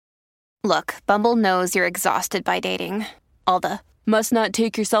Look, Bumble knows you're exhausted by dating. All the must not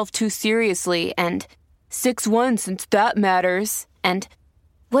take yourself too seriously and 6'1" since that matters. And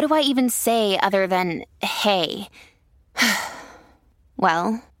what do I even say other than hey?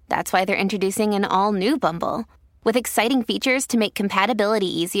 Well, that's why they're introducing an all-new Bumble with exciting features to make compatibility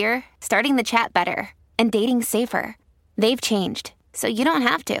easier, starting the chat better, and dating safer. They've changed, so you don't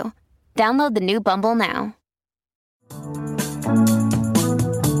have to. Download the new Bumble now.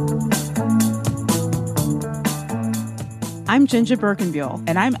 I'm Ginger Birkenbuell.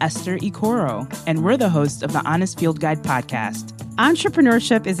 And I'm Esther Ikoro. And we're the hosts of the Honest Field Guide podcast.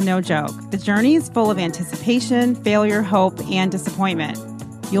 Entrepreneurship is no joke. The journey is full of anticipation, failure, hope, and disappointment.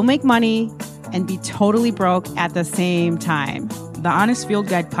 You'll make money and be totally broke at the same time. The Honest Field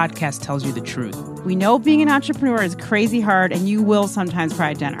Guide podcast tells you the truth. We know being an entrepreneur is crazy hard, and you will sometimes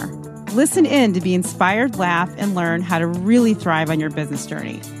cry at dinner. Listen in to be inspired, laugh, and learn how to really thrive on your business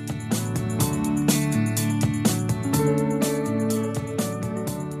journey.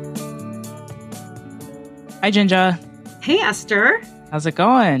 Hi, Ginger. Hey, Esther. How's it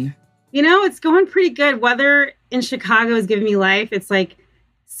going? You know, it's going pretty good. Weather in Chicago is giving me life. It's like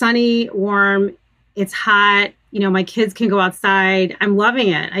sunny, warm. It's hot. You know, my kids can go outside. I'm loving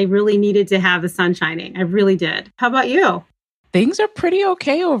it. I really needed to have the sun shining. I really did. How about you? Things are pretty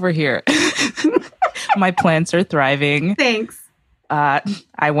okay over here. My plants are thriving. Thanks.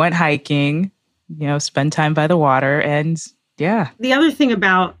 I went hiking, spend time by the water, and yeah. The other thing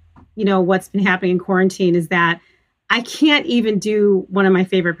about what's been happening in quarantine is that I can't even do one of my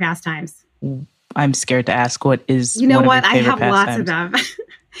favorite pastimes. I'm scared to ask what is You know one what? Of your I have pastimes. lots of them.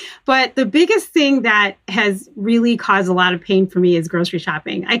 But the biggest thing that has really caused a lot of pain for me is grocery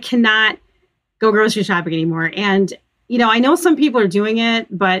shopping. I cannot go grocery shopping anymore. And, I know some people are doing it,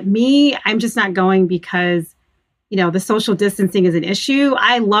 but me, I'm just not going because, the social distancing is an issue.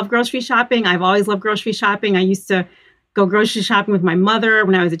 I love grocery shopping. I've always loved grocery shopping. I used to go grocery shopping with my mother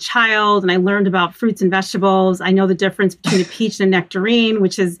when I was a child, and I learned about fruits and vegetables. I know the difference between a peach and a nectarine,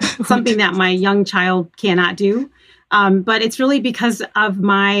 which is something that my young child cannot do. But it's really because of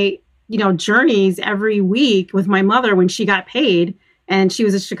my, journeys every week with my mother when she got paid, and she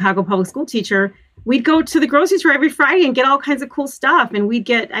was a Chicago public school teacher. We'd go to the grocery store every Friday and get all kinds of cool stuff, and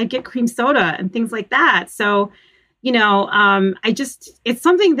I'd get cream soda and things like that. So, it's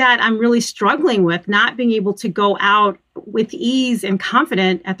something that I'm really struggling with, not being able to go out with ease and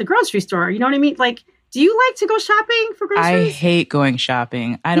confident at the grocery store. You know what I mean? Like, do you like to go shopping for groceries? I hate going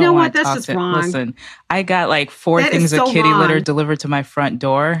shopping. I don't want to talk That's to... just wrong. Listen, I got like 4 things of kitty litter delivered to my front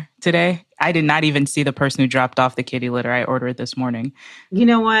door today. I did not even see the person who dropped off the kitty litter. I ordered it this morning. You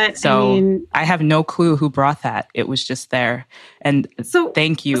know what? So I have no clue who brought that. It was just there. And so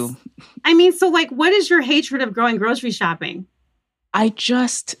thank you. What is your hatred of going grocery shopping? I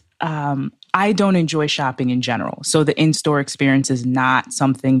don't enjoy shopping in general. So the in-store experience is not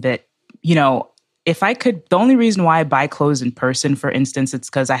something that, if I could, the only reason why I buy clothes in person, for instance, it's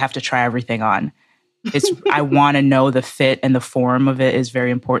because I have to try everything on. I want to know the fit and the form of it is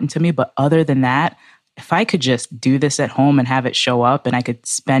very important to me. But other than that, if I could just do this at home and have it show up and I could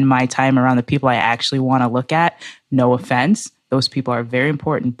spend my time around the people I actually want to look at, no offense, those people are very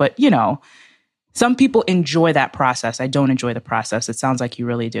important. But, some people enjoy that process. I don't enjoy the process. It sounds like you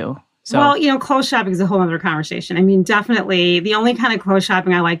really do. So. Well, clothes shopping is a whole other conversation. I mean, definitely the only kind of clothes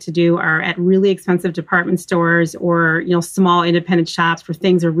shopping I like to do are at really expensive department stores or, small independent shops where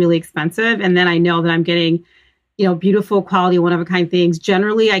things are really expensive. And then I know that I'm getting, beautiful quality, one-of-a-kind things.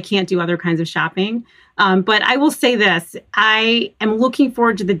 Generally, I can't do other kinds of shopping. But I will say this, I am looking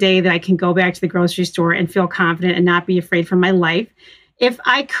forward to the day that I can go back to the grocery store and feel confident and not be afraid for my life. If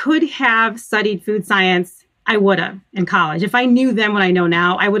I could have studied food science, I would have in college. If I knew then what I know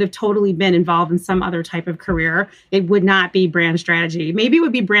now, I would have totally been involved in some other type of career. It would not be brand strategy. Maybe it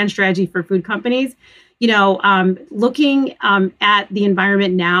would be brand strategy for food companies. Looking at the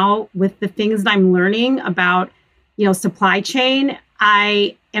environment now with the things that I'm learning about, supply chain,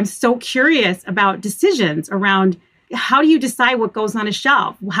 I am so curious about decisions around how do you decide what goes on a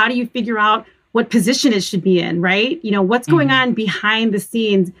shelf? How do you figure out what position it should be in, right? What's going on behind the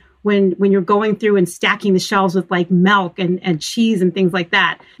scenes when you're going through and stacking the shelves with like milk and cheese and things like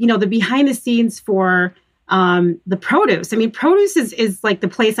that. The behind the scenes for the produce. I mean, produce is like the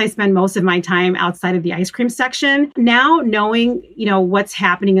place I spend most of my time outside of the ice cream section. Now knowing, what's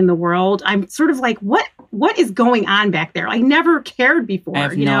happening in the world, I'm sort of like, what is going on back there? I never cared before. I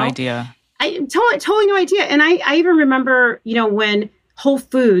have no idea. I totally no idea. And I even remember, when Whole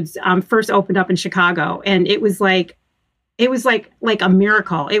Foods first opened up in Chicago, and it was like a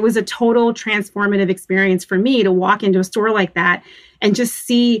miracle. It was a total transformative experience for me to walk into a store like that and just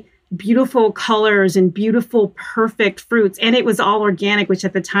see beautiful colors and beautiful, perfect fruits. And it was all organic, which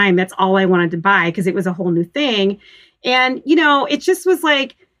at the time, that's all I wanted to buy because it was a whole new thing. And, it just was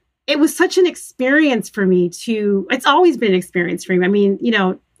like, it was such an experience for me it's always been an experience for me. I mean,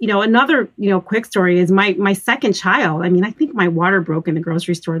 another, quick story is my second child. I mean, I think my water broke in the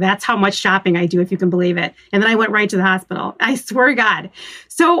grocery store. That's how much shopping I do, if you can believe it. And then I went right to the hospital. I swear to God.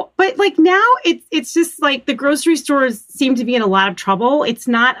 So, but like now it's just like the grocery stores seem to be in a lot of trouble. It's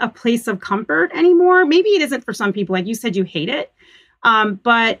not a place of comfort anymore. Maybe it isn't for some people. Like you said, you hate it.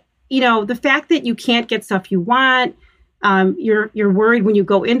 But the fact that you can't get stuff you want, you're worried when you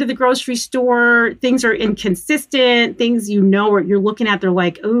go into the grocery store, things are inconsistent, things or you're looking at, they're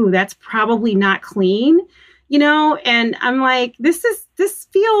like, oh, that's probably not clean, and I'm like, this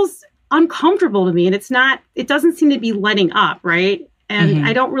feels uncomfortable to me. And it doesn't seem to be letting up. Right. And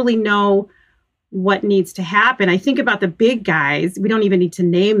I don't really know what needs to happen. I think about the big guys. We don't even need to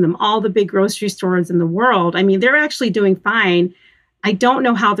name them, all the big grocery stores in the world. I mean, they're actually doing fine. I don't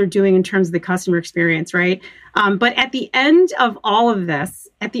know how they're doing in terms of the customer experience, right? But at the end of all of this,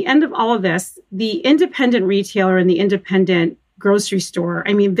 the independent retailer and the independent grocery store,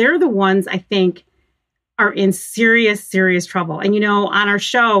 I mean, they're the ones I think are in serious, serious trouble. And, on our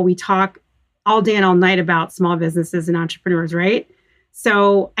show, we talk all day and all night about small businesses and entrepreneurs, right?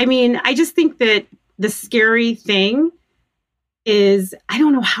 So, I mean, I just think that the scary thing is I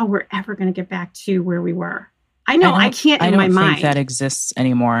don't know how we're ever going to get back to where we were. I know I can't in my mind. I don't think that exists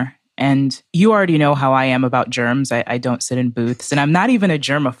anymore. And you already know how I am about germs. I don't sit in booths, and I'm not even a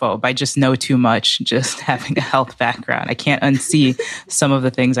germaphobe. I just know too much, just having a health background. I can't unsee some of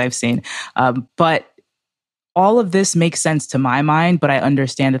the things I've seen. But all of this makes sense to my mind, but I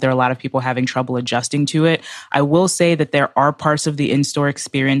understand that there are a lot of people having trouble adjusting to it. I will say that there are parts of the in-store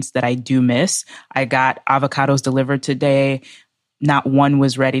experience that I do miss. I got avocados delivered today. Not one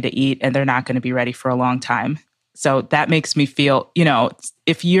was ready to eat, and they're not going to be ready for a long time. So that makes me feel,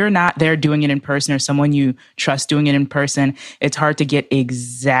 if you're not there doing it in person or someone you trust doing it in person, it's hard to get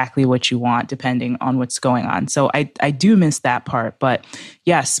exactly what you want depending on what's going on. So I do miss that part. But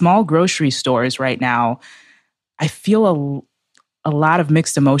yeah, small grocery stores right now, I feel a lot of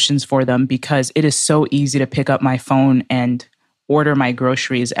mixed emotions for them because it is so easy to pick up my phone and order my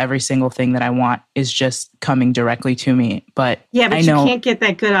groceries. Every single thing that I want is just coming directly to me. But you can't get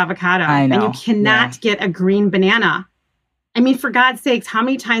that good avocado. I know. And you cannot get a green banana. I mean, for God's sakes, how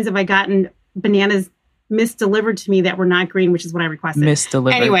many times have I gotten bananas misdelivered to me that were not green, which is what I requested.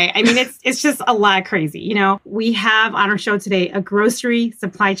 Misdelivered. Anyway, I mean, it's just a lot crazy. We have on our show today a grocery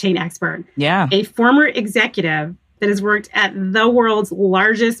supply chain expert. Yeah. A former executive that has worked at the world's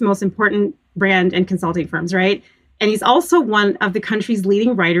largest, most important brand and consulting firms, right? And he's also one of the country's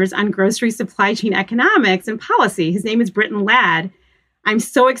leading writers on grocery supply chain economics and policy. His name is Brittain Ladd. I'm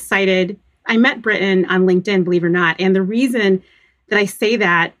so excited. I met Brittain on LinkedIn, believe it or not. And the reason that I say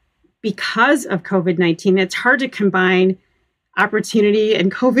that, because of COVID-19, it's hard to combine opportunity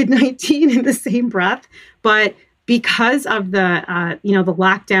and COVID-19 in the same breath. But because of the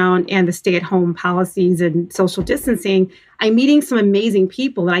lockdown and the stay-at-home policies and social distancing, I'm meeting some amazing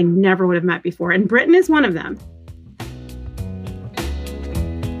people that I never would have met before. And Brittain is one of them.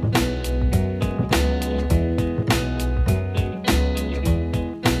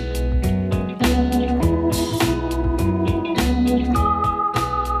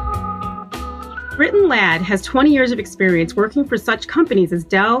 Brittain Ladd has 20 years of experience working for such companies as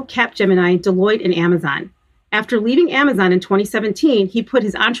Dell, Capgemini, Deloitte, and Amazon. After leaving Amazon in 2017, he put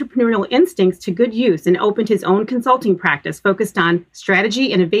his entrepreneurial instincts to good use and opened his own consulting practice focused on strategy,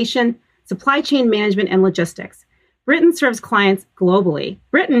 innovation, supply chain management, and logistics. Brittain serves clients globally.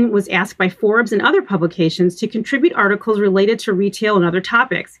 Brittain was asked by Forbes and other publications to contribute articles related to retail and other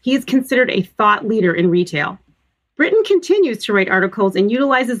topics. He is considered a thought leader in retail. Brittain continues to write articles and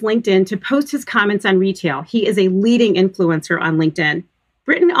utilizes LinkedIn to post his comments on retail. He is a leading influencer on LinkedIn.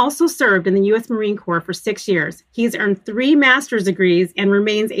 Brittain also served in the U.S. Marine Corps for 6 years. He has earned 3 master's degrees and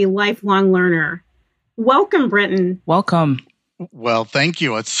remains a lifelong learner. Welcome, Brittain. Welcome. Well, thank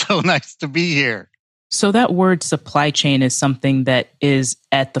you. It's so nice to be here. So that word supply chain is something that is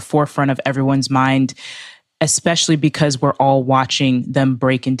at the forefront of everyone's mind, especially because we're all watching them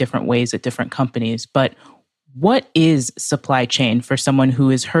break in different ways at different companies. But what is supply chain for someone who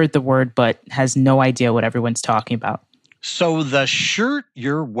has heard the word but has no idea what everyone's talking about? So the shirt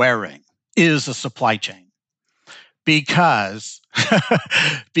you're wearing is a supply chain because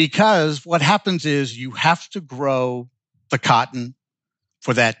what happens is you have to grow the cotton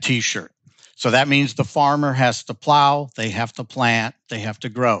for that t-shirt. So that means the farmer has to plow, they have to plant, They have to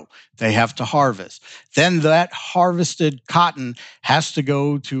grow. They have to harvest. Then that harvested cotton has to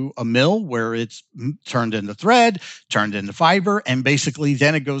go to a mill where it's turned into thread, turned into fiber, and basically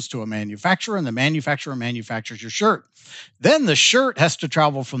then it goes to a manufacturer, and the manufacturer manufactures your shirt. Then the shirt has to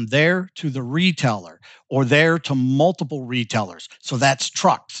travel from there to the retailer or there to multiple retailers. So that's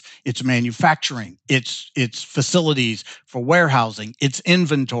trucks, it's manufacturing, it's facilities for warehousing, it's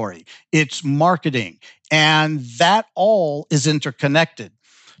inventory, it's marketing, and that all is interconnected.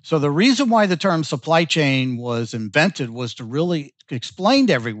 So the reason why the term supply chain was invented was to really explain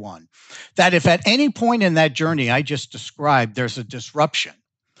to everyone that if at any point in that journey I just described, there's a disruption,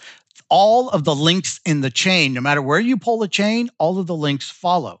 all of the links in the chain, no matter where you pull the chain, all of the links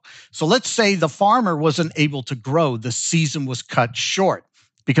follow. So let's say the farmer wasn't able to grow. The season was cut short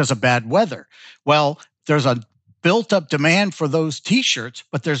because of bad weather. Well, there's a built-up demand for those T-shirts,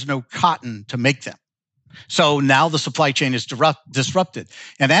 but there's no cotton to make them. So now the supply chain is disrupted.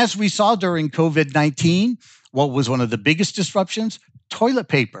 And as we saw during COVID-19, what was one of the biggest disruptions? Toilet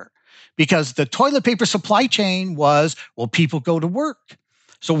paper. Because the toilet paper supply chain was, well, people go to work.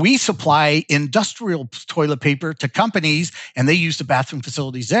 So we supply industrial toilet paper to companies, and they use the bathroom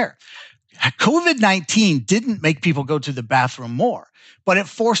facilities there. COVID-19 didn't make people go to the bathroom more, but it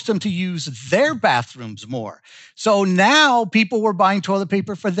forced them to use their bathrooms more. So now people were buying toilet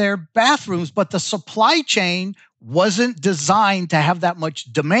paper for their bathrooms, but the supply chain wasn't designed to have that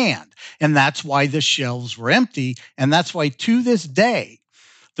much demand. And that's why the shelves were empty. And that's why to this day,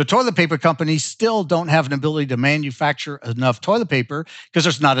 the toilet paper companies still don't have an ability to manufacture enough toilet paper because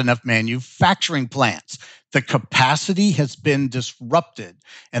there's not enough manufacturing plants. The capacity has been disrupted,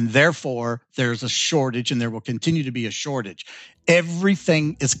 and therefore there's a shortage, and there will continue to be a shortage.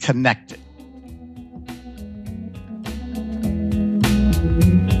 Everything is connected.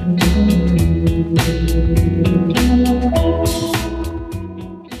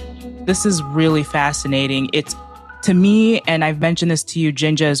 This is really fascinating. It's, to me, and I've mentioned this to you,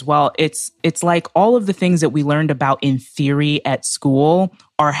 Jinja, as well, it's like all of the things that we learned about in theory at school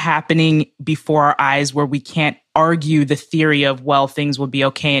are happening before our eyes, where we can't argue the theory of, well, things will be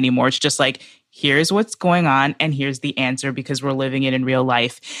okay anymore. It's just like, here's what's going on, and here's the answer because we're living it in real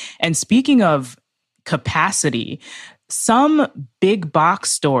life. And speaking of capacity, some big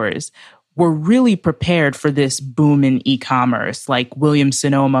box stores were really prepared for this boom in e-commerce. Like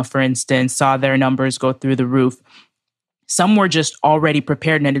Williams-Sonoma, for instance, saw their numbers go through the roof. Some were just already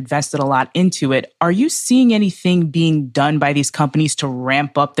prepared and had invested a lot into it. Are you seeing anything being done by these companies to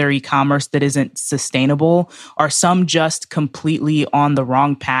ramp up their e-commerce that isn't sustainable? Are some just completely on the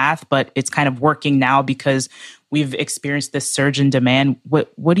wrong path, but it's kind of working now because we've experienced this surge in demand?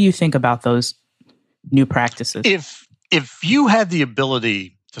 What do you think about those new practices? If you had the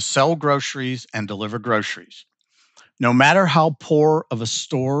ability to sell groceries and deliver groceries, no matter how poor of a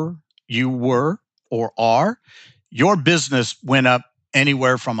store you were or are, your business went up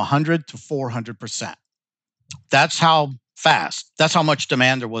anywhere from 100 to 400%. That's how fast, that's how much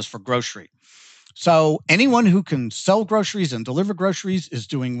demand there was for grocery. So anyone who can sell groceries and deliver groceries is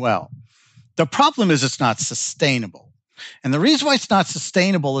doing well. The problem is it's not sustainable. And the reason why it's not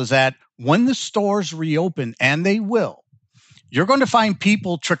sustainable is that when the stores reopen, and they will, you're going to find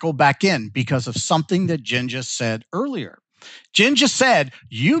people trickle back in because of something that Jen just said earlier. Jen just said,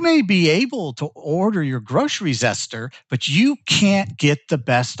 you may be able to order your groceries, Esther, but you can't get the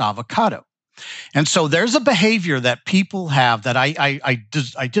best avocado. And so there's a behavior that people have that I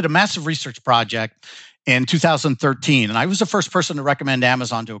did a massive research project in 2013, and I was the first person to recommend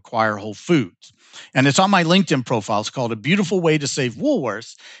Amazon to acquire Whole Foods. And it's on my LinkedIn profile. It's called A Beautiful Way to Save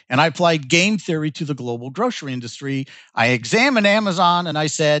Woolworths. And I applied game theory to the global grocery industry. I examined Amazon and I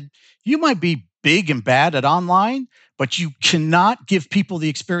said, you might be big and bad at online, but you cannot give people the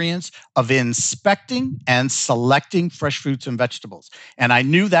experience of inspecting and selecting fresh fruits and vegetables. And I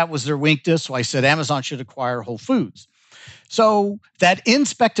knew that was their weakness, so I said Amazon should acquire Whole Foods. So that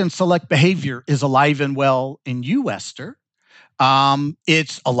inspect and select behavior is alive and well in you, Esther.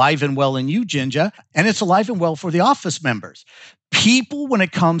 It's alive and well in you, Jinja, and it's alive and well for the office members. People, when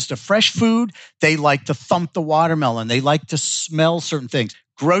it comes to fresh food, they like to thump the watermelon. They like to smell certain things.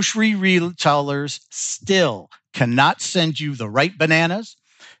 Grocery retailers still cannot send you the right bananas.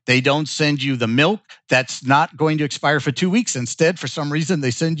 They don't send you the milk that's not going to expire for 2 weeks. Instead, for some reason,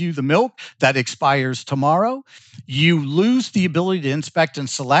 they send you the milk that expires tomorrow. You lose the ability to inspect and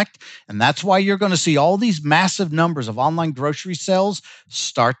select. And that's why you're going to see all these massive numbers of online grocery sales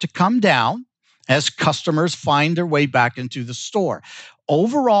start to come down as customers find their way back into the store.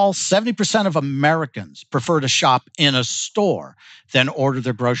 Overall, 70% of Americans prefer to shop in a store than order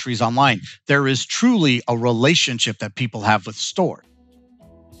their groceries online. There is truly a relationship that people have with stores.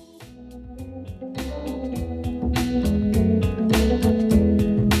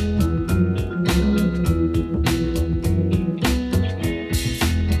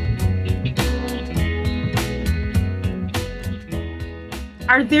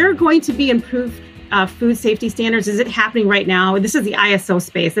 there going to be improved food safety standards? Is it happening right now? This is the ISO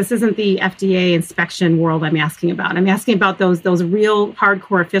space. This isn't the FDA inspection world I'm asking about. I'm asking about those real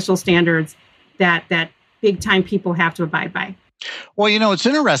hardcore official standards that big time people have to abide by. Well, it's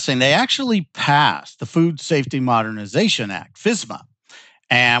interesting. They actually passed the Food Safety Modernization Act, FSMA.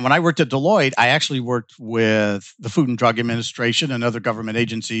 And when I worked at Deloitte, I actually worked with the Food and Drug Administration and other government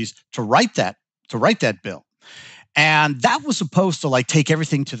agencies to write that bill. And that was supposed to take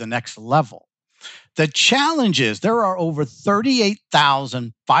everything to the next level. The challenge is there are over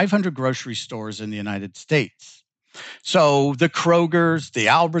 38,500 grocery stores in the United States. So the Krogers, the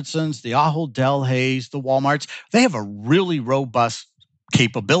Albertsons, the Ahold Delhaize, the Walmarts, they have a really robust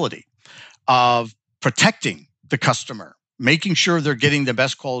capability of protecting the customer, making sure they're getting the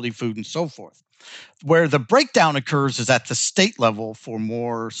best quality food and so forth. Where the breakdown occurs is at the state level for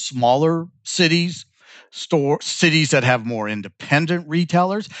more smaller cities that have more independent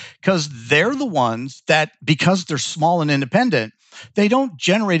retailers, because they're the ones that, because they're small and independent, they don't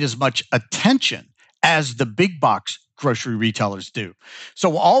generate as much attention as the big box grocery retailers do.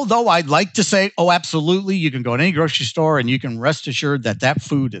 So although I'd like to say, oh, absolutely, you can go to any grocery store and you can rest assured that that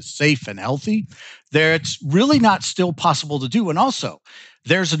food is safe and healthy, it's really not still possible to do. And also,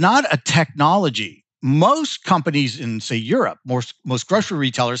 there's not a technology. Most companies in, say, Europe, most grocery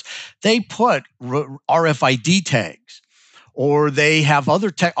retailers, they put RFID tags, or they have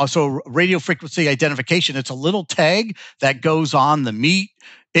other also radio frequency identification. It's a little tag that goes on the meat.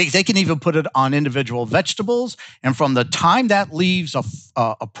 They can even put it on individual vegetables. And from the time that leaves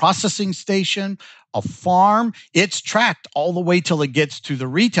a processing station, a farm, it's tracked all the way till it gets to the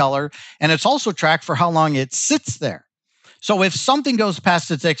retailer. And it's also tracked for how long it sits there. So if something goes past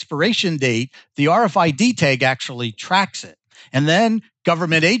its expiration date, the RFID tag actually tracks it. And then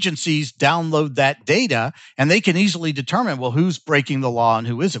government agencies download that data and they can easily determine, well, who's breaking the law and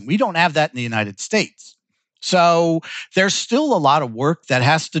who isn't. We don't have that in the United States. So there's still a lot of work that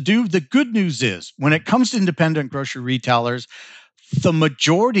has to do. The good news is when it comes to independent grocery retailers, the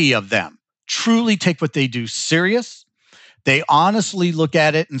majority of them truly take what they do serious. They honestly look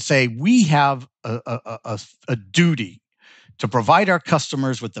at it and say, we have a duty to provide our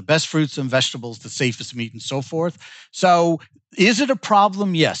customers with the best fruits and vegetables, the safest meat, and so forth. So is it a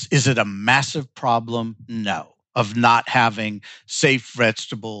problem? Yes. Is it a massive problem? No. Of not having safe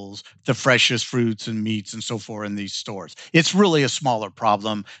vegetables, the freshest fruits and meats and so forth in these stores. It's really a smaller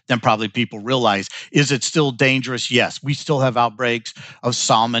problem than probably people realize. Is it still dangerous? Yes. We still have outbreaks of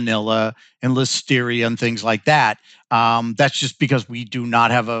salmonella and listeria and things like that. That's just because we do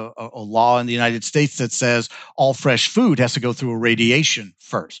not have a law in the United States that says all fresh food has to go through irradiation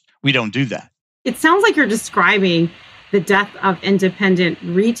first. We don't do that. It sounds like you're describing the death of independent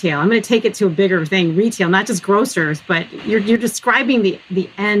retail. I'm going to take it to a bigger thing, retail, not just grocers, but you're describing the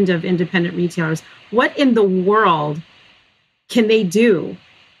end of independent retailers. What in the world can they do?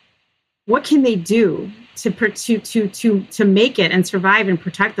 What can they do to make it and survive and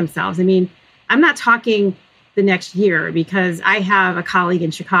protect themselves? I mean, I'm not talking the next year, because I have a colleague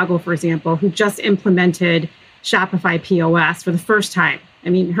in Chicago, for example, who just implemented Shopify POS for the first time. I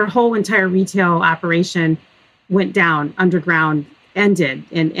mean, her whole entire retail operation went down, underground, ended.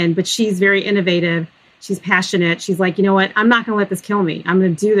 But she's very innovative. She's passionate. She's like, you know what? I'm not going to let this kill me. I'm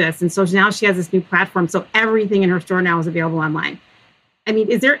going to do this. And so now she has this new platform. So everything in her store now is available online. I mean,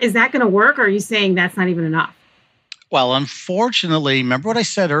 is that going to work? Or are you saying that's not even enough? Well, unfortunately, remember what I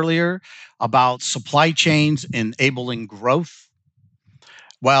said earlier about supply chains enabling growth?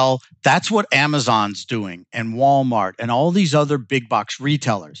 Well, that's what Amazon's doing, and Walmart and all these other big box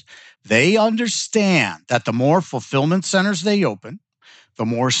retailers. They understand that the more fulfillment centers they open, the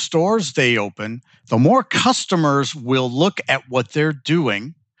more stores they open, the more customers will look at what they're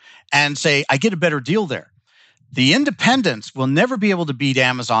doing and say, I get a better deal there. The independents will never be able to beat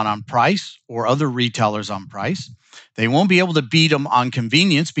Amazon on price or other retailers on price. They won't be able to beat them on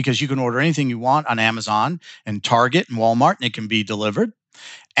convenience, because you can order anything you want on Amazon and Target and Walmart and it can be delivered.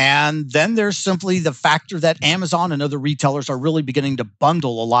 And then there's simply the factor that Amazon and other retailers are really beginning to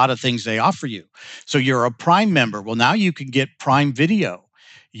bundle a lot of things they offer you. So you're a Prime member. Well, now you can get Prime Video.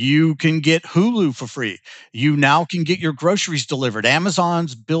 You can get Hulu for free. You now can get your groceries delivered.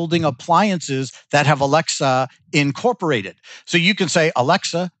 Amazon's building appliances that have Alexa incorporated. So you can say,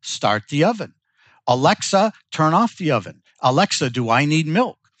 Alexa, start the oven. Alexa, turn off the oven. Alexa, do I need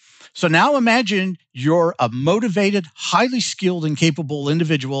milk? So now imagine you're a motivated, highly skilled and capable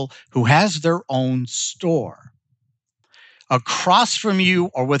individual who has their own store. Across from you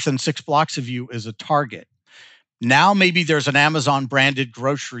or within 6 blocks of you is a Target. Now maybe there's an Amazon branded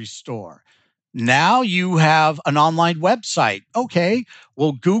grocery store. Now you have an online website. Okay,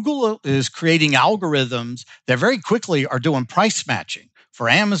 well, Google is creating algorithms that very quickly are doing price matching for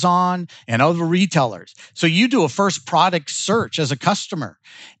Amazon and other retailers. So you do a first product search as a customer,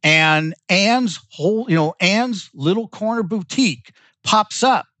 and Ann's little corner boutique pops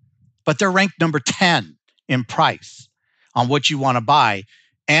up, but they're ranked number 10 in price on what you want to buy.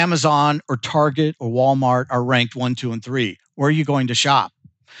 Amazon or Target or Walmart are ranked 1, 2, and 3. Where are you going to shop?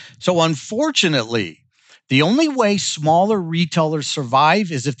 So unfortunately, the only way smaller retailers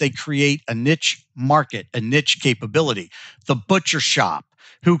survive is if they create a niche market, a niche capability. The butcher shop,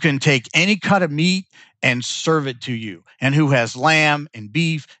 who can take any cut of meat and serve it to you, and who has lamb and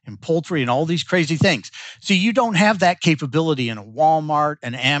beef and poultry and all these crazy things. See, you don't have that capability in a Walmart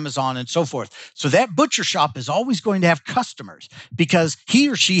and Amazon and so forth. So that butcher shop is always going to have customers because he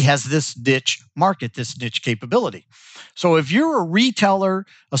or she has this niche market, this niche capability. So if you're a retailer,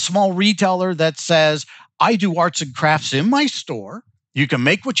 a small retailer that says, I do arts and crafts in my store, you can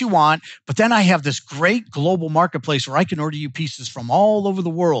make what you want, but then I have this great global marketplace where I can order you pieces from all over the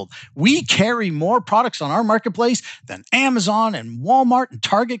world. We carry more products on our marketplace than Amazon and Walmart and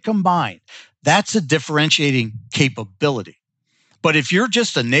Target combined. That's a differentiating capability. But if you're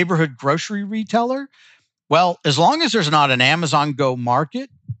just a neighborhood grocery retailer, well, as long as there's not an Amazon Go market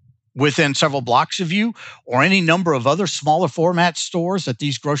within several blocks of you, or any number of other smaller format stores that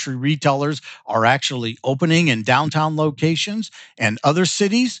these grocery retailers are actually opening in downtown locations and other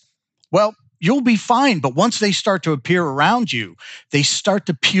cities, well, you'll be fine. But once they start to appear around you, they start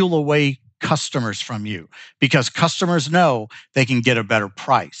to peel away customers from you because customers know they can get a better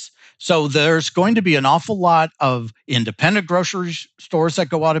price. So there's going to be an awful lot of independent grocery stores that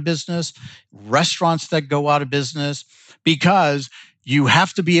go out of business, restaurants that go out of business, because you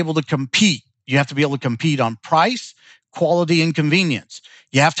have to be able to compete. You have to be able to compete on price, quality, and convenience.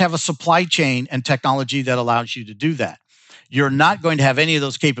 You have to have a supply chain and technology that allows you to do that. You're not going to have any of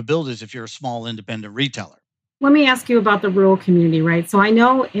those capabilities if you're a small independent retailer. Let me ask you about the rural community, right? So I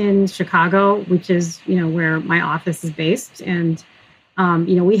know in Chicago, which is, where my office is based, and,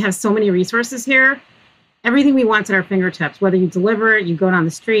 we have so many resources here. Everything we want at our fingertips, whether you deliver it, you go down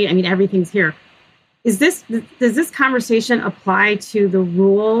the street, everything's here. Does this conversation apply to the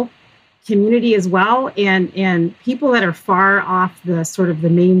rural community as well, and people that are far off the sort of the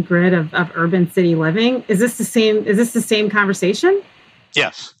main grid of urban city living? Is this the same conversation?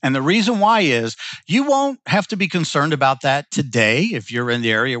 Yes. And the reason why is you won't have to be concerned about that today if you're in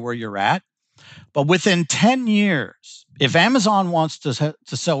the area where you're at. But within 10 years, if Amazon wants to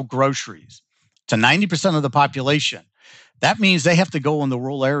sell groceries to 90% of the population, that means they have to go in the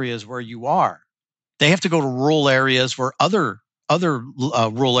rural areas where you are. They have to go to rural areas where other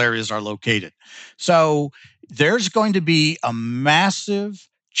rural areas are located. So there's going to be a massive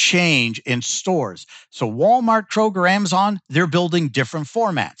change in stores. So Walmart, Kroger, Amazon, they're building different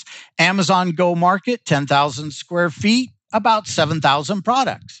formats. Amazon Go Market, 10,000 square feet, about 7,000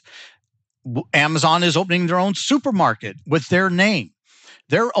 products. Amazon is opening their own supermarket with their name.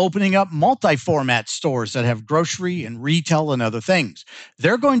 They're opening up multi-format stores that have grocery and retail and other things.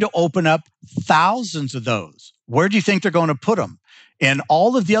 They're going to open up thousands of those. Where do you think they're going to put them? In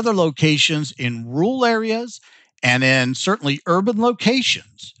all of the other locations in rural areas and in certainly urban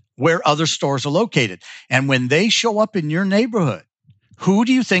locations where other stores are located. And when they show up in your neighborhood, who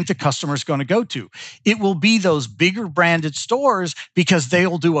do you think the customer is going to go to? It will be those bigger branded stores because they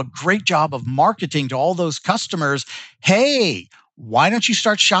will do a great job of marketing to all those customers. Hey, why don't you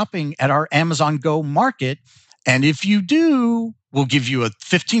start shopping at our Amazon Go Market? And if you do, we'll give you a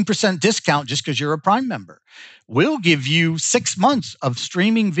 15% discount just because you're a Prime member. We'll give you 6 months of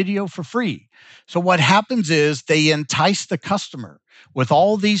streaming video for free. So what happens is they entice the customer with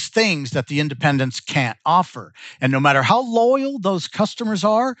all these things that the independents can't offer. And no matter how loyal those customers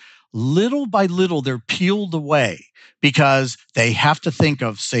are, little by little, they're peeled away because they have to think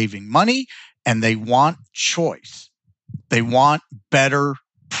of saving money and they want choice. They want better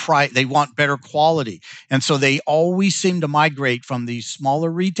price. They want better quality. And so they always seem to migrate from these smaller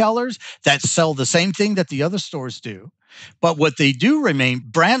retailers that sell the same thing that the other stores do. But what they do remain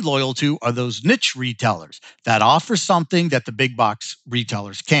brand loyal to are those niche retailers that offer something that the big box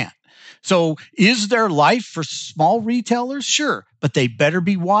retailers can't. So is there life for small retailers? Sure, but they better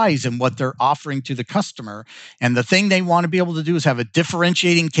be wise in what they're offering to the customer. And the thing they want to be able to do is have a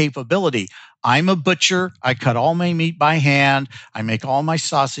differentiating capability. I'm a butcher. I cut all my meat by hand. I make all my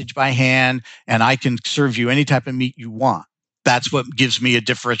sausage by hand, and I can serve you any type of meat you want. That's what gives me a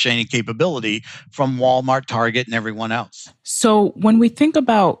differentiating capability from Walmart, Target, and everyone else. So when we think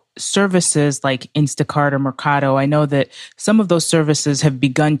about services like Instacart or Mercado, I know that some of those services have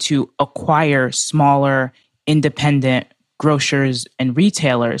begun to acquire smaller, independent grocers and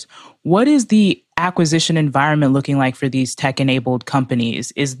retailers. What is the acquisition environment looking like for these tech-enabled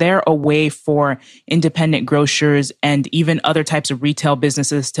companies? Is there a way for independent grocers and even other types of retail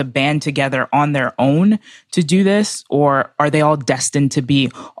businesses to band together on their own to do this? Or are they all destined to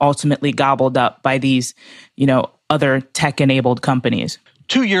be ultimately gobbled up by these, other tech-enabled companies?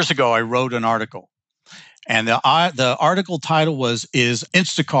 2 years ago, I wrote an article, and the article title was, "Is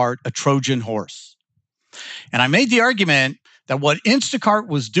Instacart a Trojan Horse?" And I made the argument that what Instacart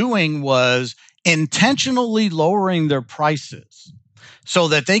was doing was intentionally lowering their prices so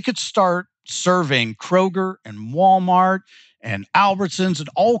that they could start serving Kroger and Walmart and Albertsons and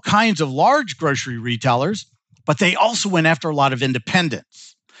all kinds of large grocery retailers, but they also went after a lot of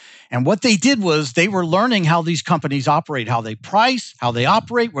independents. And what they did was they were learning how these companies operate, how they price, how they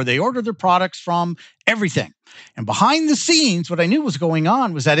operate, where they order their products from, everything. And behind the scenes, what I knew was going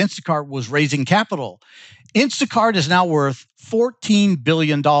on was that Instacart was raising capital. Instacart is now worth $14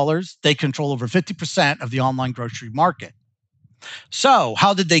 billion. They control over 50% of the online grocery market. So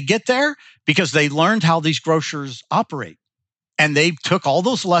how did they get there? Because they learned how these grocers operate. And they took all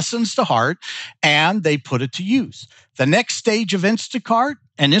those lessons to heart and they put it to use. The next stage of Instacart,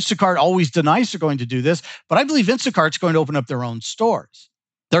 and Instacart always denies they're going to do this, but I believe Instacart's going to open up their own stores.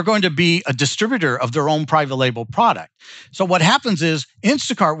 They're going to be a distributor of their own private label product. So what happens is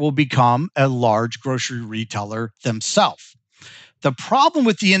Instacart will become a large grocery retailer themselves. The problem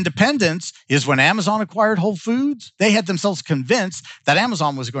with the independents is when Amazon acquired Whole Foods, they had themselves convinced that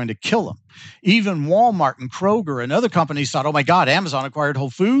Amazon was going to kill them. Even Walmart and Kroger and other companies thought, oh my God, Amazon acquired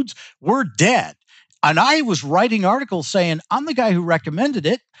Whole Foods, we're dead. And I was writing articles saying, I'm the guy who recommended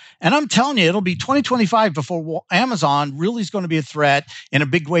it. And I'm telling you, it'll be 2025 before Amazon really is going to be a threat in a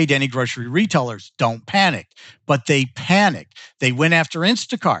big way to any grocery retailers. Don't panic. But they panicked. They went after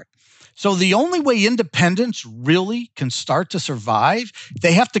Instacart. So the only way independents really can start to survive,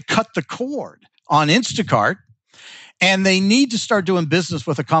 they have to cut the cord on Instacart, and they need to start doing business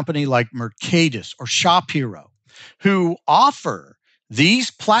with a company like Mercatus or Shop Hero, who offer these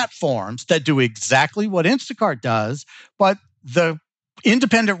platforms that do exactly what Instacart does, but the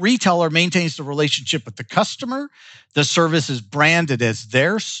independent retailer maintains the relationship with the customer. The service is branded as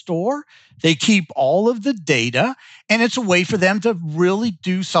their store. They keep all of the data, and it's a way for them to really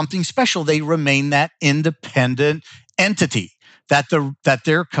do something special. They remain that independent entity that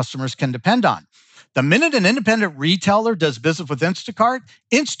their customers can depend on. The minute an independent retailer does business with Instacart,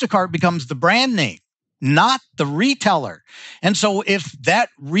 Instacart becomes the brand name, not the retailer. And so if that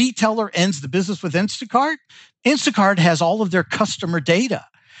retailer ends the business with Instacart, Instacart has all of their customer data.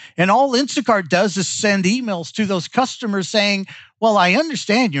 And all Instacart does is send emails to those customers saying, well, I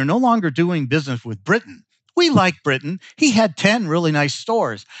understand you're no longer doing business with Brittain. We like Brittain. He had 10 really nice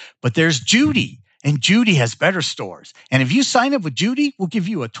stores. But there's Judy, and Judy has better stores. And if you sign up with Judy, we'll give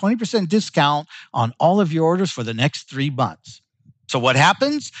you a 20% discount on all of your orders for the next 3 months. So what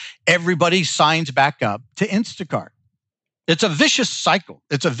happens? Everybody signs back up to Instacart. It's a vicious cycle.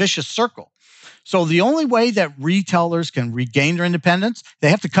 It's a vicious circle. So the only way that retailers can regain their independence,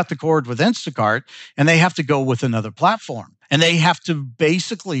 they have to cut the cord with Instacart, and they have to go with another platform. And they have to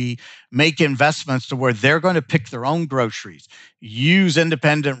basically make investments to where they're going to pick their own groceries, use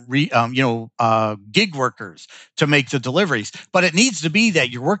independent gig workers to make the deliveries. But it needs to be that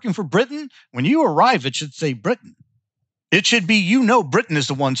you're working for Brittain. When you arrive, it should say Brittain. It should be, Brittain is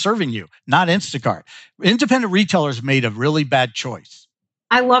the one serving you, not Instacart. Independent retailers made a really bad choice.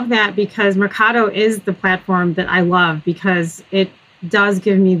 I love that because Mercado is the platform that I love because it does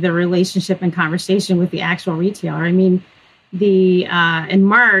give me the relationship and conversation with the actual retailer. I mean, in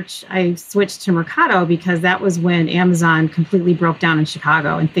March, I switched to Mercado because that was when Amazon completely broke down in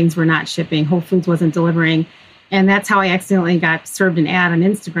Chicago and things were not shipping. Whole Foods wasn't delivering. And that's how I accidentally got served an ad on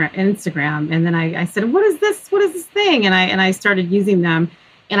Instagram. And then I said, what is this? What is this thing? And I started using them.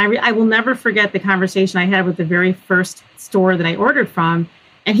 And I will never forget the conversation I had with the very first store that I ordered from.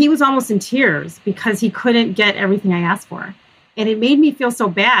 And he was almost in tears because he couldn't get everything I asked for. And it made me feel so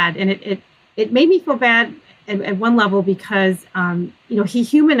bad. And it made me feel bad at one level because, he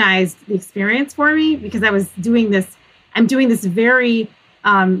humanized the experience for me because I'm doing this very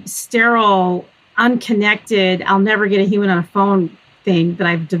sterile, unconnected, I'll never get a human on a phone thing that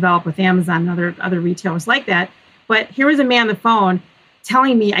I've developed with Amazon and other retailers like that. But here was a man on the phone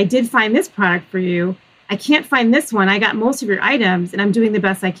telling me, I did find this product for you. I can't find this one. I got most of your items and I'm doing the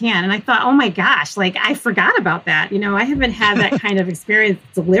best I can. And I thought, oh my gosh, like I forgot about that. I haven't had that kind of experience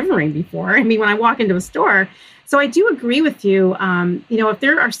delivering before. I mean, when I walk into a store. So I do agree with you. If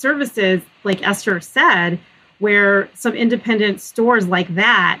there are services, like Esther said, where some independent stores like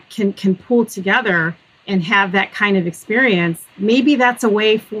that can pull together and have that kind of experience, maybe that's a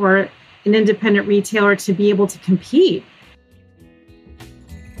way for an independent retailer to be able to compete.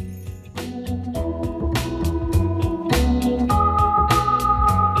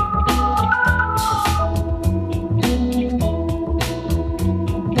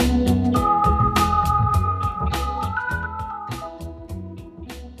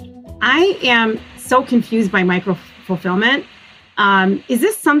 I am so confused by micro fulfillment. Is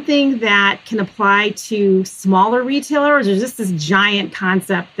this something that can apply to smaller retailers, or is this giant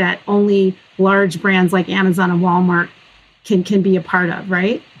concept that only large brands like Amazon and Walmart can be a part of,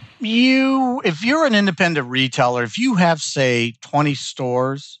 right? If you're an independent retailer, if you have, say, 20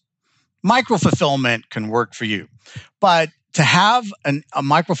 stores, micro fulfillment can work for you. But to have a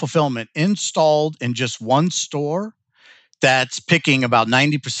micro fulfillment installed in just one store that's picking about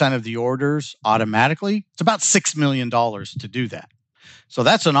 90% of the orders automatically, it's about $6 million to do that. So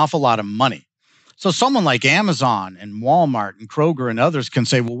that's an awful lot of money. So someone like Amazon and Walmart and Kroger and others can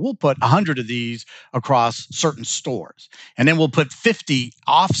say, well, we'll put 100 of these across certain stores. And then we'll put 50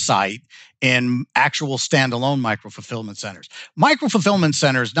 offsite in actual standalone micro-fulfillment centers. Micro-fulfillment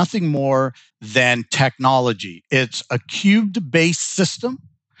center is nothing more than technology. It's a cubed-based system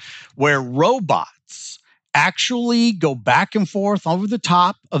where robots actually go back and forth over the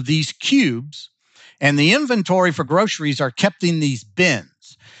top of these cubes, and the inventory for groceries are kept in these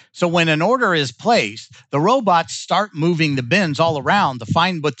bins. So when an order is placed, the robots start moving the bins all around to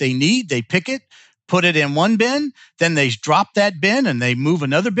find what they need. They pick it, put it in one bin, then they drop that bin and they move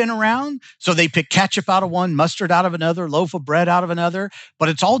another bin around. So they pick ketchup out of one, mustard out of another, loaf of bread out of another, but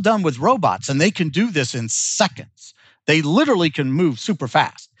it's all done with robots, and they can do this in seconds. They literally can move super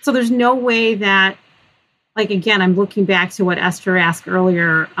fast. So there's no way that, like, again, I'm looking back to what Esther asked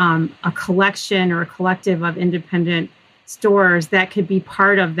earlier, a collection or a collective of independent stores that could be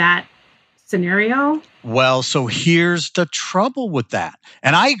part of that scenario? Well, so here's the trouble with that.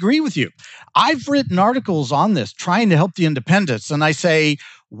 And I agree with you. I've written articles on this trying to help the independents. And I say,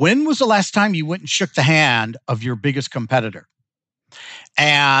 when was the last time you went and shook the hand of your biggest competitor?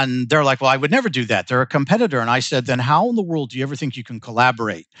 And they're like, well, I would never do that. They're a competitor. And I said, then how in the world do you ever think you can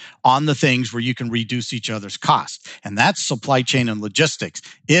collaborate on the things where you can reduce each other's costs? And that's supply chain and logistics.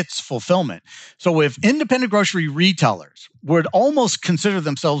 It's fulfillment. So if independent grocery retailers would almost consider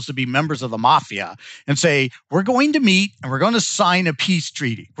themselves to be members of the mafia and say, we're going to meet and we're going to sign a peace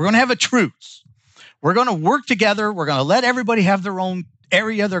treaty. We're going to have a truce. We're going to work together. We're going to let everybody have their own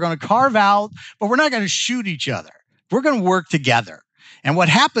area. They're going to carve out, but we're not going to shoot each other. We're going to work together. And what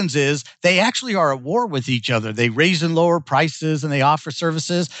happens is they actually are at war with each other. They raise and lower prices and they offer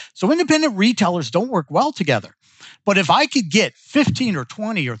services. So independent retailers don't work well together. But if I could get 15 or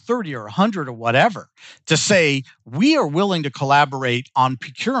 20 or 30 or 100 or whatever to say, we are willing to collaborate on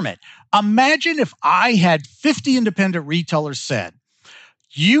procurement. Imagine if I had 50 independent retailers said,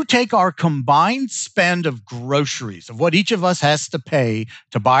 you take our combined spend of groceries, of what each of us has to pay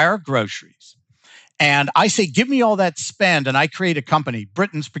to buy our groceries. And I say, give me all that spend, and I create a company,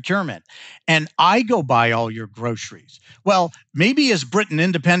 Brittain's Procurement, and I go buy all your groceries. Well, maybe as Brittain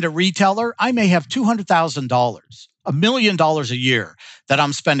independent retailer, I may have $200,000, $1 million a year that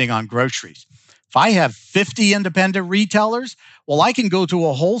I'm spending on groceries. If I have 50 independent retailers, well, I can go to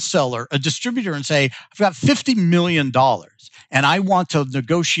a wholesaler, a distributor, and say, I've got $50 million, and I want to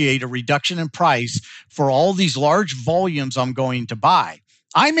negotiate a reduction in price for all these large volumes I'm going to buy.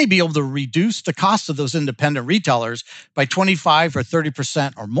 I may be able to reduce the cost of those independent retailers by 25 or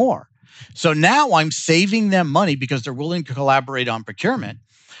 30% or more. So now I'm saving them money because they're willing to collaborate on procurement.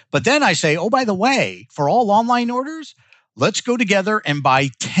 But then I say, oh, by the way, for all online orders, let's go together and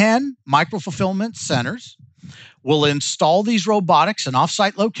buy 10 micro-fulfillment centers. We'll install these robotics in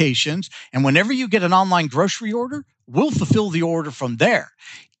offsite locations. And whenever you get an online grocery order, we'll fulfill the order from there.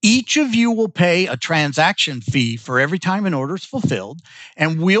 Each of you will pay a transaction fee for every time an order is fulfilled,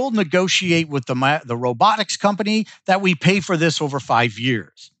 and we'll negotiate with the robotics company that we pay for this over 5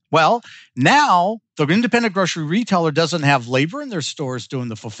 years. Well, now the independent grocery retailer doesn't have labor in their stores doing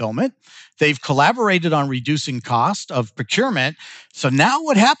the fulfillment. They've collaborated on reducing cost of procurement. So now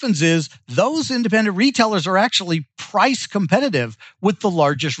what happens is those independent retailers are actually price competitive with the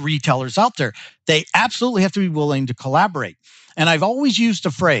largest retailers out there. They absolutely have to be willing to collaborate. And I've always used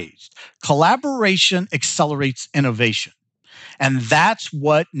a phrase, collaboration accelerates innovation. And that's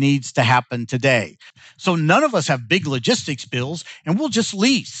what needs to happen today. So none of us have big logistics bills, and we'll just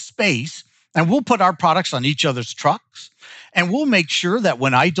lease space and we'll put our products on each other's trucks. And we'll make sure that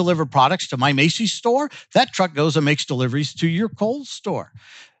when I deliver products to my Macy's store, that truck goes and makes deliveries to your Kohl's store.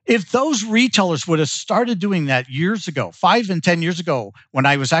 If those retailers would have started doing that years ago, 5 and 10 years ago, when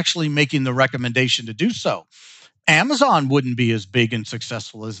I was actually making the recommendation to do so, Amazon wouldn't be as big and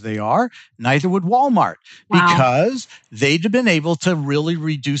successful as they are. Neither would Walmart, because they'd have been able to really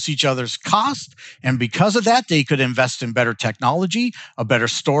reduce each other's cost. And because of that, they could invest in better technology, a better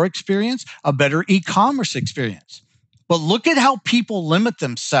store experience, a better e-commerce experience. But look at how people limit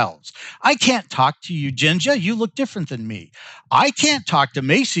themselves. I can't talk to you, Ginger. You look different than me. I can't talk to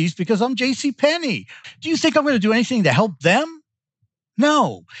Macy's because I'm JCPenney. Do you think I'm going to do anything to help them?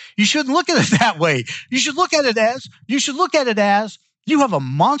 No, you shouldn't look at it that way. You should look at it as you have a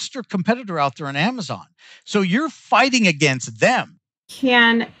monster competitor out there on Amazon. So you're fighting against them.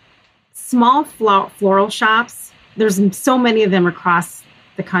 Can small floral shops, there's so many of them across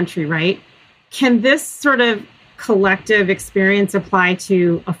the country, right? Can this sort of collective experience apply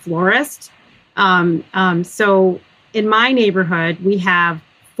to a florist? So in my neighborhood, we have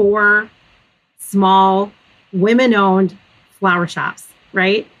 4 small women-owned flower shops,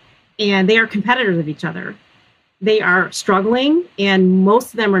 right? And they are competitors of each other. They are struggling, and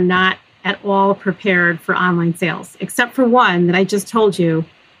most of them are not at all prepared for online sales, except for one that I just told you.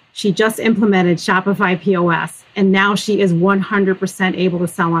 She just implemented Shopify POS, and now she is 100% able to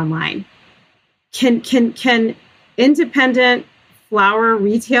sell online. Can independent flower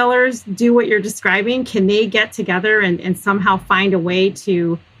retailers do what you're describing? Can they get together and somehow find a way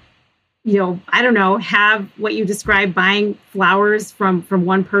to, I don't know, have what you describe, buying flowers from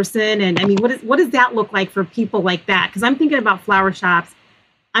one person? And I mean, what does that look like for people like that? Because I'm thinking about flower shops.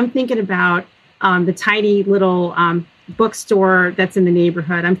 I'm thinking about the tiny little bookstore that's in the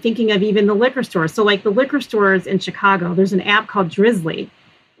neighborhood. I'm thinking of even the liquor store. So like the liquor stores in Chicago, there's an app called Drizzly.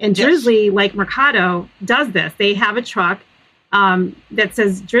 And Drizzly, like Mercado, does this. They have a truck that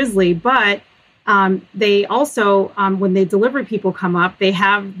says Drizzly, but they also, when the delivery people come up, they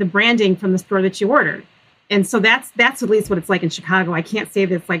have the branding from the store that you ordered. And so that's at least what it's like in Chicago. I can't say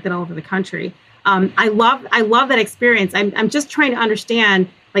that it's like that all over the country. I love that experience. I'm just trying to understand,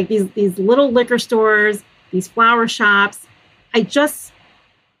 like these little liquor stores, these flower shops.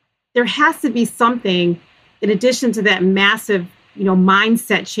 There has to be something in addition to that massive,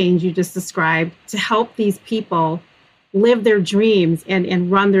 mindset change you just described to help these people live their dreams and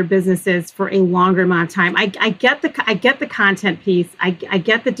run their businesses for a longer amount of time. I get the content piece. I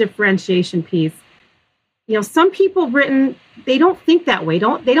get the differentiation piece. Some people, Brittain, they don't think that way.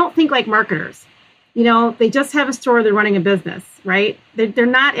 They don't think like marketers. They just have a store, they're running a business, right? They're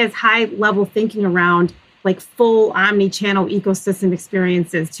not as high level thinking around like full omni-channel ecosystem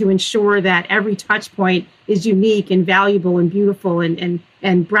experiences to ensure that every touch point is unique and valuable and beautiful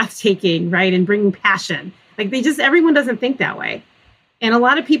and breathtaking, right? And bringing passion. Like everyone doesn't think that way. And a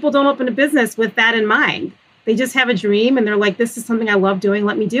lot of people don't open a business with that in mind. They just have a dream and they're like, this is something I love doing.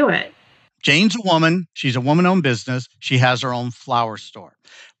 Let me do it. Jane's a woman. She's a woman-owned business. She has her own flower store.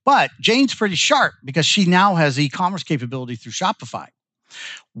 But Jane's pretty sharp because she now has e-commerce capability through Shopify.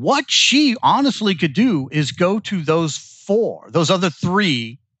 What she honestly could do is go to those other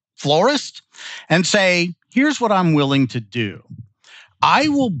 3 florists and say, here's what I'm willing to do. I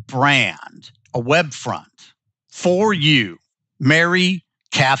will brand a web front for you, Mary,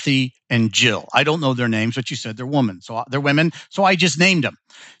 Kathy, and Jill. I don't know their names, but you said they're women. So they're women. So I just named them.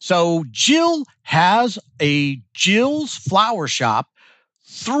 So Jill has a Jill's flower shop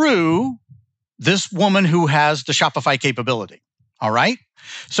through this woman who has the Shopify capability. All right.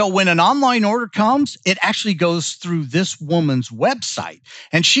 So when an online order comes, it actually goes through this woman's website.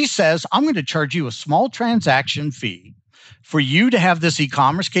 And she says, I'm going to charge you a small transaction fee for you to have this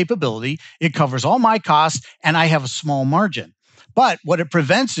e-commerce capability. It covers all my costs and I have a small margin. But what it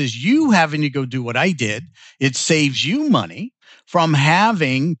prevents is you having to go do what I did. It saves you money from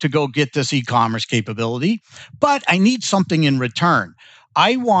having to go get this e-commerce capability. But I need something in return.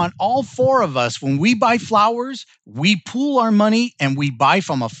 I want all 4 of us, when we buy flowers, we pool our money and we buy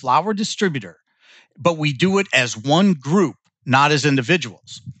from a flower distributor, but we do it as one group, not as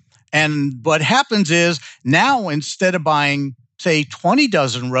individuals. And what happens is now instead of buying, say, 20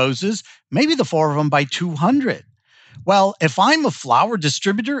 dozen roses, maybe the 4 of them buy 200. Well, if I'm a flower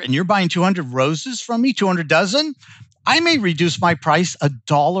distributor and you're buying 200 roses from me, 200 dozen, I may reduce my price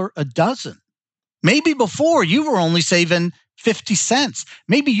 $1 a dozen. Maybe before you were only saving 50 cents.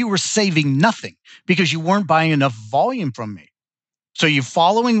 Maybe you were saving nothing because you weren't buying enough volume from me. So you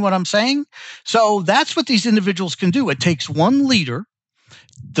following what I'm saying? So that's what these individuals can do. It takes one leader,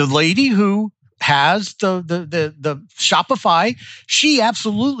 the lady who has the Shopify. She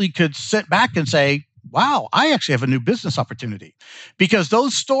absolutely could sit back and say, wow, I actually have a new business opportunity, because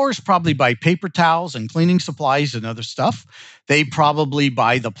those stores probably buy paper towels and cleaning supplies and other stuff. They probably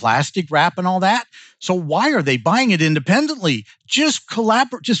buy the plastic wrap and all that. So why are they buying it independently? Just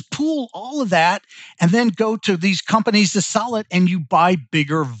collaborate, just pool all of that, and then go to these companies to sell it, and you buy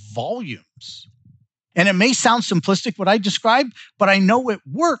bigger volumes. And it may sound simplistic what I described, but I know it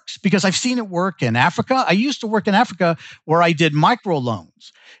works because I've seen it work in Africa. I used to work in Africa where I did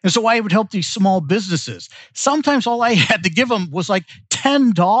microloans. And so I would help these small businesses. Sometimes all I had to give them was like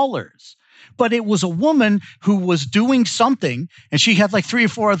 $10. But it was a woman who was doing something, and she had like 3 or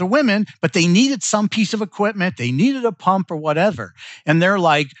 4 other women, but they needed some piece of equipment. They needed a pump or whatever. And they're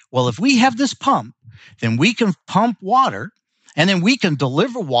like, well, if we have this pump, then we can pump water, and then we can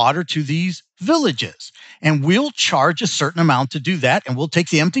deliver water to these villages, and we'll charge a certain amount to do that. And we'll take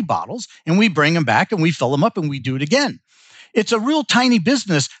the empty bottles and we bring them back and we fill them up and we do it again. It's a real tiny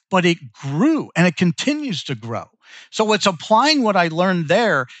business, but it grew and it continues to grow. So it's applying what I learned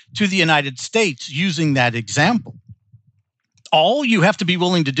there to the United States using that example. All you have to be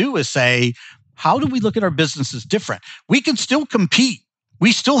willing to do is say, how do we look at our businesses different? We can still compete.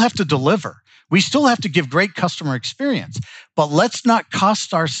 We still have to deliver. We still have to give great customer experience, but let's not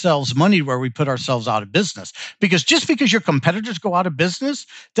cost ourselves money where we put ourselves out of business. Because just because your competitors go out of business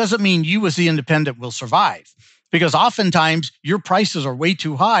doesn't mean you as the independent will survive. Because oftentimes your prices are way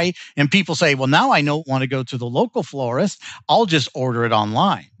too high and people say, well, now I don't want to go to the local florist. I'll just order it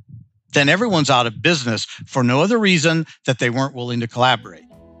online. Then everyone's out of business for no other reason that they weren't willing to collaborate.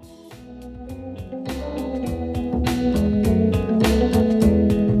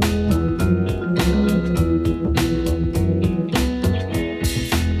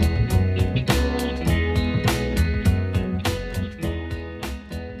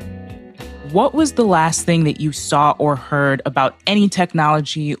 What was the last thing that you saw or heard about any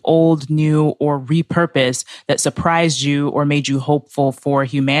technology, old, new, or repurposed, that surprised you or made you hopeful for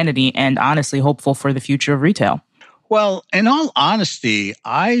humanity and honestly hopeful for the future of retail? Well, in all honesty,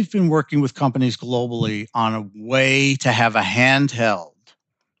 I've been working with companies globally on a way to have a handheld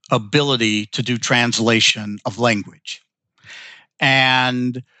ability to do translation of language.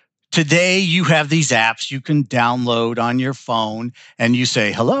 And today, you have these apps you can download on your phone, and you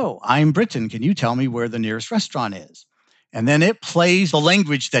say, hello, I'm Brittain. Can you tell me where the nearest restaurant is? And then it plays the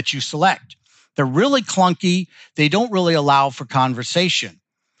language that you select. They're really clunky. They don't really allow for conversation.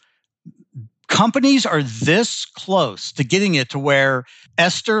 Companies are this close to getting it to where,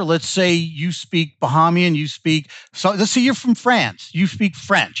 Esther, let's say you speak Bahamian, so let's say you're from France, you speak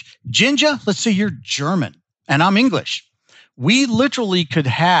French. Ginger, let's say you're German, and I'm English. We literally could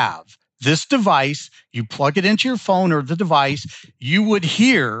have this device, you plug it into your phone or the device, you would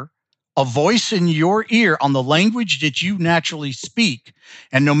hear a voice in your ear on the language that you naturally speak.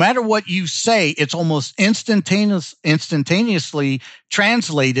 And no matter what you say, it's almost instantaneously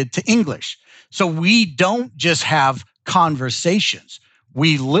translated to English. So we don't just have conversations.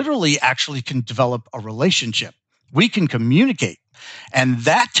 We literally actually can develop a relationship. We can communicate. And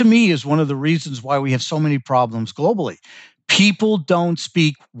that to me is one of the reasons why we have so many problems globally. People don't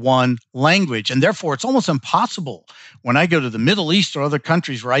speak one language, and therefore it's almost impossible. When I go to the Middle East or other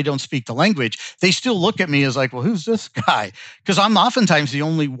countries where I don't speak the language, they still look at me as like, well, who's this guy? Because I'm oftentimes the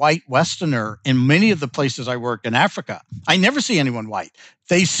only white Westerner in many of the places I work in Africa. I never see anyone white.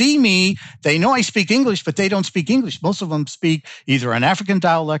 They see me, they know I speak English, but they don't speak English. Most of them speak either an African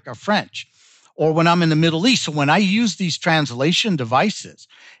dialect or French. Or when I'm in the Middle East. So when I use these translation devices,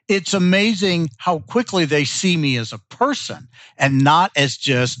 it's amazing how quickly they see me as a person and not as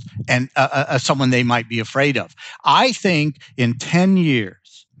just someone they might be afraid of. I think in 10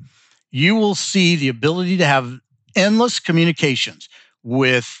 years, you will see the ability to have endless communications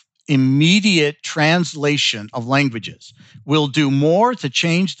with immediate translation of languages. We'll do more to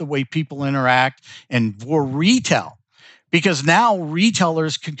change the way people interact and for retail. Because now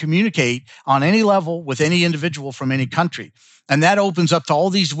retailers can communicate on any level with any individual from any country. And that opens up to all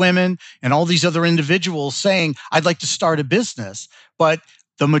these women and all these other individuals saying, I'd like to start a business. But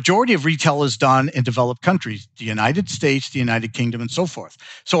the majority of retail is done in developed countries, the United States, the United Kingdom, and so forth.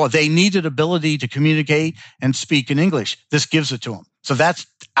 So they needed ability to communicate and speak in English. This gives it to them. So that's,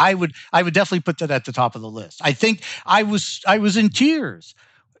 I would definitely put that at the top of the list. I think I was in tears,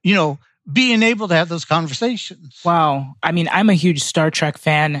 being able to have those conversations. Wow. I mean, I'm a huge Star Trek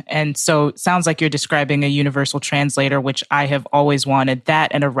fan. And so it sounds like you're describing a universal translator, which I have always wanted,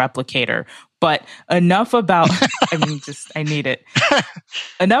 that and a replicator. But enough about, I need it.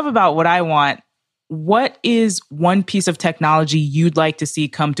 Enough about what I want. What is one piece of technology you'd like to see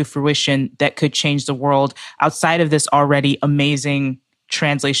come to fruition that could change the world outside of this already amazing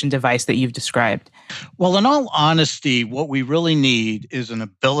translation device that you've described? Well, in all honesty, what we really need is an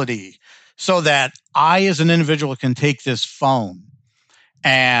ability so that I, as an individual, can take this phone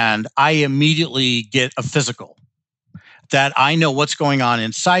and I immediately get a physical, that I know what's going on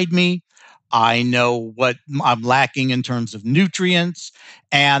inside me. I know what I'm lacking in terms of nutrients,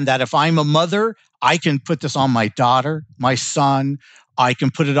 and that if I'm a mother, I can put this on my daughter, my son, I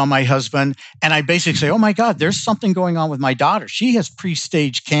can put it on my husband, and I basically say, oh my God, there's something going on with my daughter. She has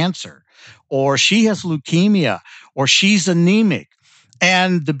pre-stage cancer, or she has leukemia, or she's anemic.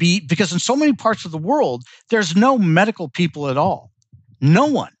 And because in so many parts of the world, there's no medical people at all. No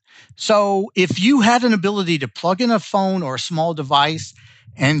one. So if you had an ability to plug in a phone or a small device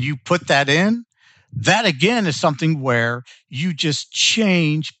and you put that in, that again is something where you just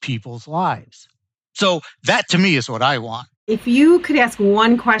change people's lives. So that to me is what I want. If you could ask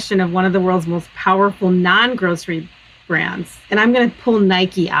one question of one of the world's most powerful non-grocery brands, and I'm going to pull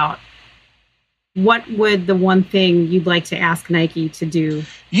Nike out, what would the one thing you'd like to ask Nike to do?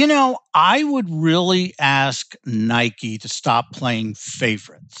 I would really ask Nike to stop playing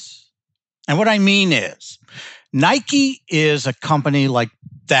favorites. And what I mean is, Nike is a company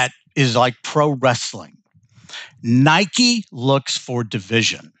that is like pro wrestling. Nike looks for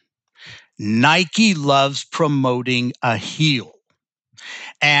division. Nike loves promoting a heel.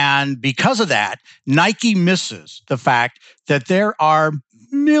 And because of that, Nike misses the fact that there are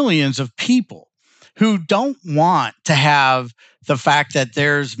millions of people who don't want to have the fact that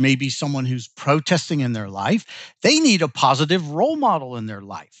there's maybe someone who's protesting in their life. They need a positive role model in their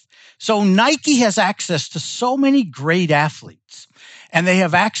life. So Nike has access to so many great athletes, and they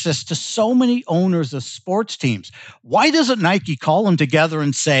have access to so many owners of sports teams. Why doesn't Nike call them together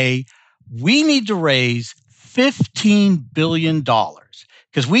and say, we need to raise $15 billion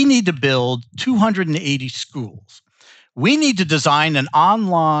because we need to build 280 schools. We need to design an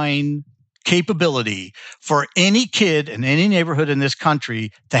online capability for any kid in any neighborhood in this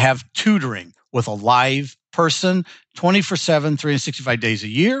country to have tutoring with a live person 24/7, 365 days a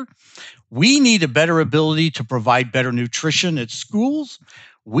year. We need a better ability to provide better nutrition at schools.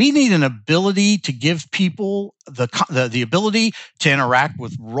 We need an ability to give people the ability to interact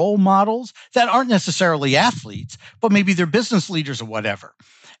with role models that aren't necessarily athletes, but maybe they're business leaders or whatever.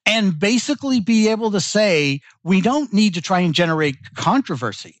 And basically be able to say, we don't need to try and generate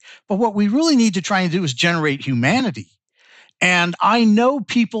controversy, but what we really need to try and do is generate humanity. And I know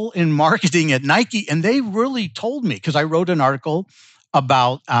people in marketing at Nike, and they really told me, because I wrote an article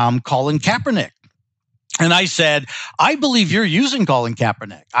about Colin Kaepernick. And I said, I believe you're using Colin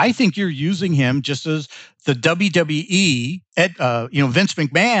Kaepernick. I think you're using him just as the WWE, Vince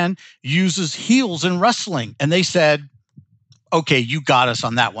McMahon uses heels in wrestling. And they said, okay, you got us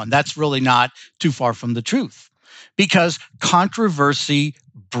on that one. That's really not too far from the truth, because controversy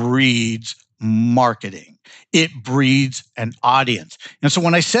breeds marketing. It breeds an audience. And so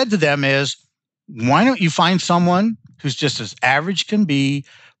when I said to them is, why don't you find someone who's just as average can be,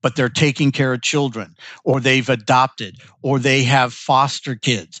 but they're taking care of children, or they've adopted, or they have foster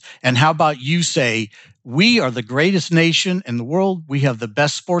kids. And how about you say, we are the greatest nation in the world. We have the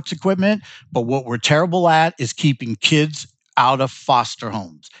best sports equipment, but what we're terrible at is keeping kids out of foster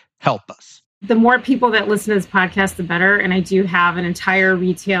homes. Help us. The more people that listen to this podcast, the better. And I do have an entire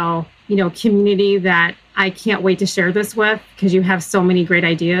retail, community that I can't wait to share this with, because you have so many great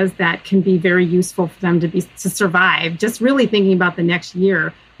ideas that can be very useful for them to survive. Just really thinking about the next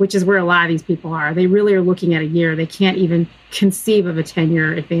year, which is where a lot of these people are. They really are looking at a year. They can't even conceive of a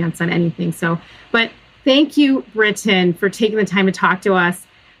 10-year advance on anything. But thank you, Brittain, for taking the time to talk to us.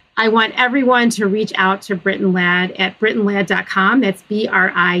 I want everyone to reach out to Brittain Ladd at BrittainLadd.com. That's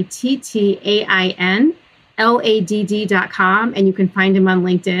BrittainLadd.com. And you can find him on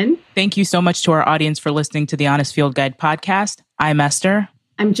LinkedIn. Thank you so much to our audience for listening to the Honest Field Guide podcast. I'm Esther.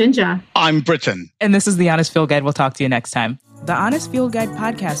 I'm Ginger. I'm Brittain. And this is the Honest Field Guide. We'll talk to you next time. The Honest Field Guide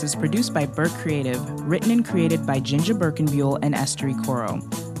podcast is produced by Burke Creative, written and created by Ginger Birkenbuell and Esther Coro.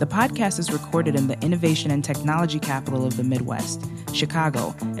 The podcast is recorded in the innovation and technology capital of the Midwest,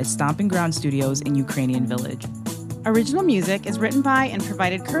 Chicago, at Stomping Ground Studios in Ukrainian Village. Original music is written by and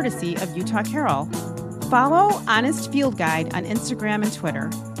provided courtesy of Utah Carol. Follow Honest Field Guide on Instagram and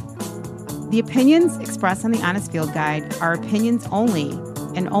Twitter. The opinions expressed on the Honest Field Guide are opinions only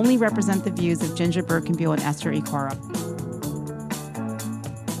and only represent the views of Ginger Birkenbuell and Esther Coro.